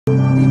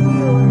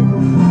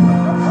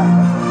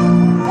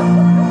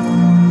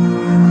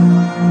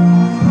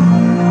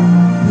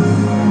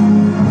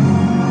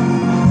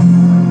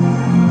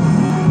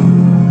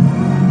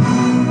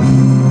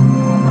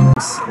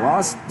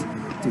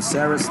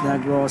Cerros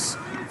Negros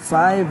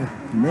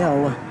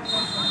 5-0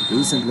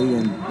 recently,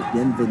 and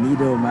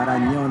Bienvenido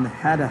Marañon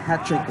had a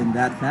hat-trick in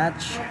that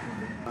match.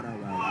 While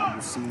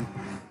Abusi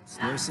is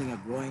nursing a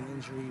groin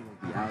injury, will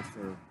be out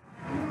for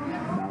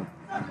about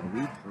a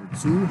week or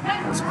two,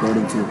 as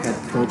according to head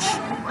coach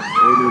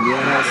Ernie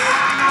Lieras.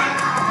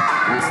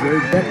 As they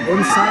get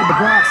inside the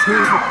box,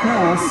 here's the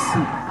cross.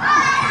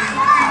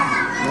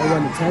 No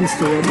one attends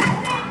to it.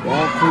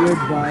 Ball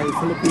cleared by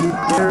Philippine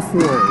Air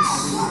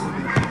Force.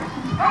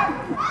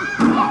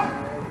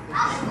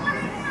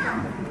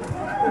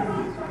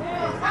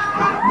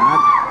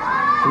 Not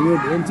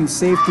cleared into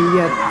safety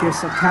yet.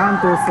 Here's a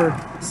counter for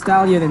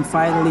Stallion, and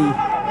finally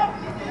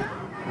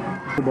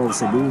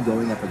Cebu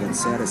going up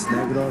against Cerros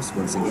Negros.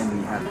 Once again,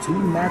 we have 2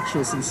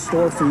 matches in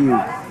store for you.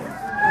 Oh,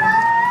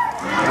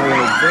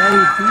 a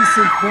very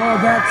decent ball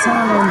that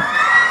time.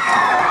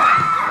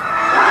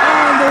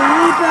 And the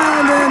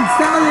rebound, and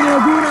Stallion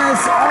Laguna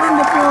is on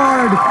the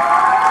board.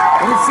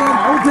 It's an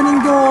opening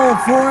goal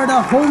for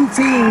the home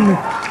team.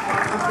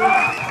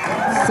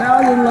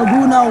 Stallion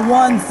Laguna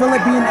 1,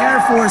 Philippine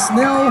Air Force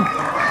 0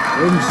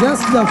 in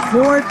just the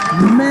 4th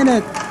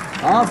minute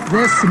of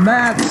this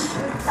match.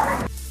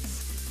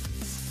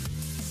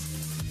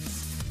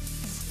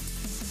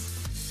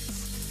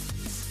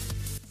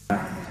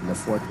 In the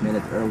 4th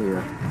minute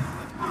earlier.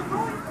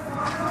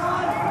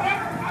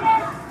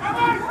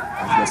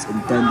 That was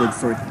intended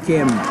for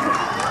Kim.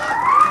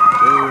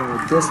 They were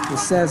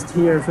dispossessed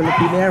here,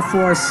 Philippine Air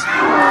Force.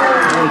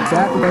 Oh,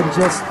 that one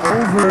just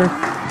over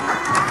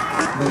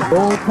the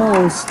goal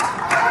post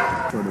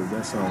for the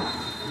whistle.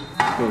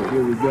 Okay,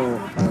 here we go.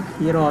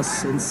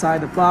 Alquiros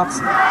inside the box.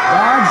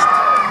 Dodged.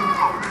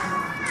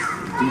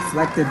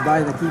 Deflected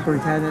by the keeper,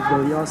 Kenneth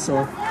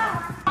Goyoso.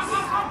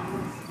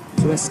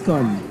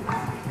 Twescon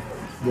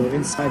go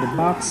inside the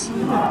box.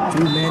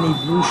 Too many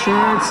blue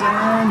shirts,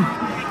 and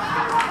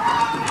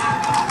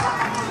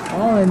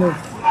and the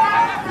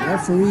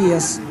referee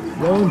has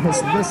blown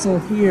his whistle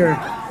here.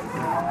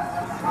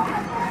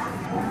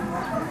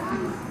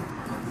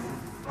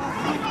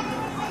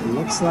 It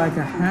looks like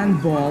a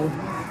handball,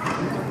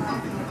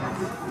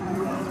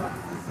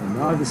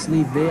 and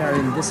obviously they are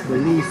in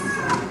disbelief.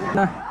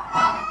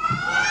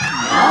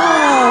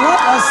 Oh,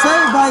 what a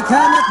save by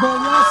Kenneth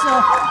Goyoso.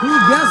 He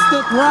guessed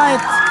it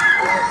right.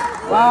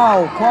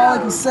 Wow,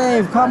 quality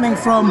save coming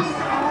from.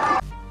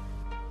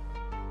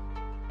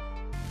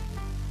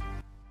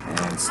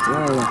 And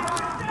still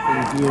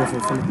here for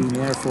Philippine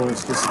Air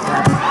Force, just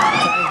that.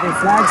 The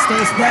flag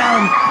stays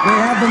down. They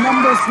have the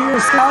numbers here.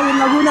 Stallion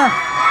Laguna.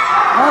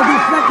 All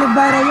deflected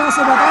by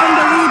Rayoso, but on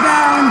the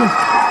rebound.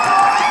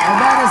 And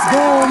that is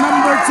goal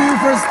number 2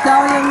 for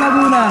Stallion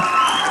Laguna.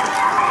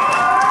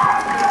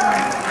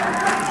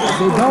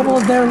 They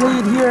doubled their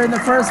lead here in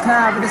the first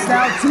half. It is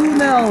now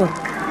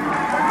 2-0.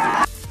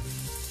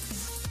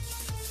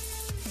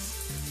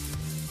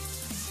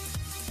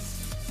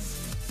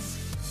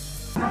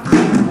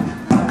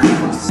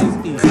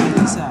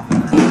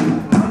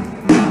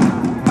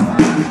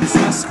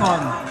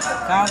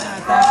 Counter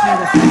attack here,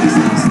 the flag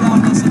stays down.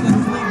 That's a good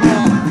free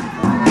ball.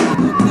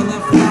 Go to the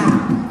left hand.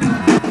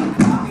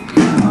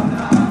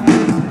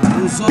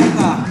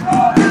 Uzoka.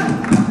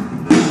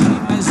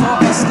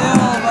 Uzoka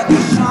still, but the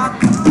shot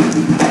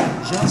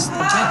just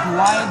a bit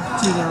wide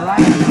to the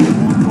right of the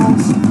goal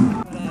post.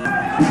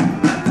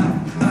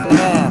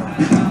 There.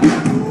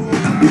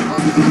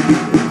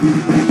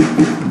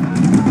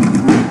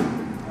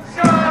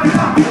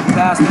 Good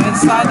pass to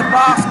inside the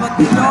box, but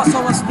Goyoso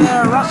was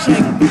there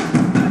rushing.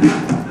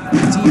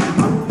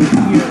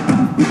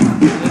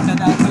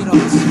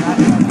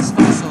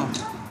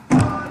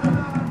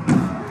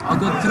 A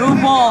good through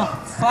ball.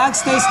 Flag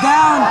stays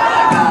down.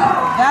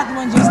 That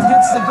one just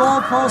hits the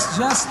goal post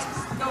just.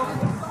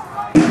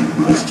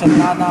 Christian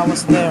Nana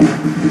was there.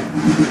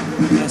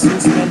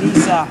 Jesus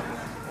Melissa.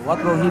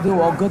 What will he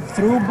do? A good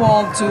through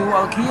ball to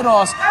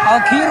Alquiros.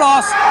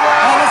 Alquiros!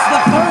 And it's the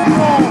 3rd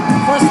goal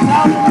for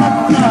Stallion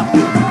Laguna.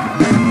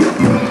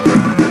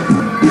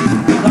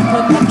 The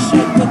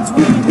connection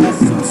between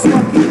Jesus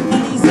and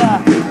Melissa.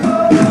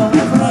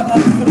 Delivering a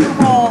through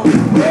ball.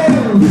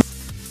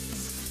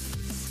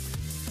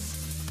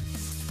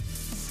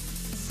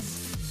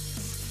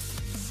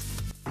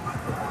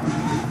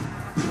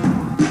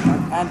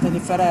 Anthony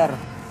Ferrer.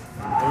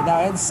 They're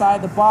now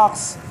inside the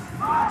box.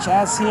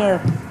 Chance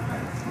here.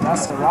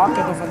 That's the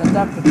rocket of an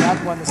attempt, but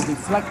that one is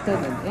deflected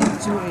and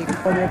into a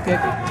corner kick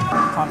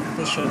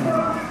competition.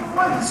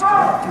 It's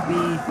going to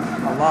be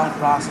a long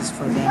process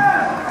for them. They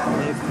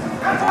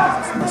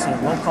have, of course,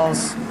 their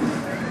locals.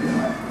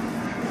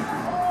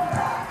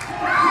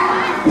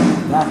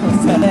 Anthony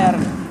Ferrer,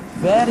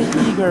 very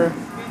eager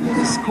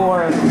to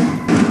score.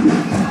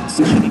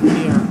 Positioning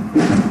here.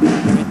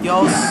 Here it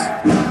goes.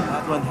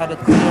 That one headed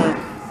clear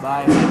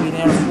by Philippine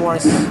Air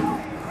Force.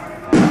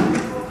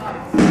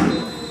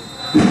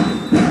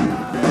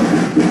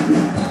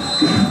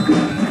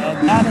 And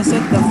that is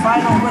it, the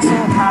final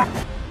whistle.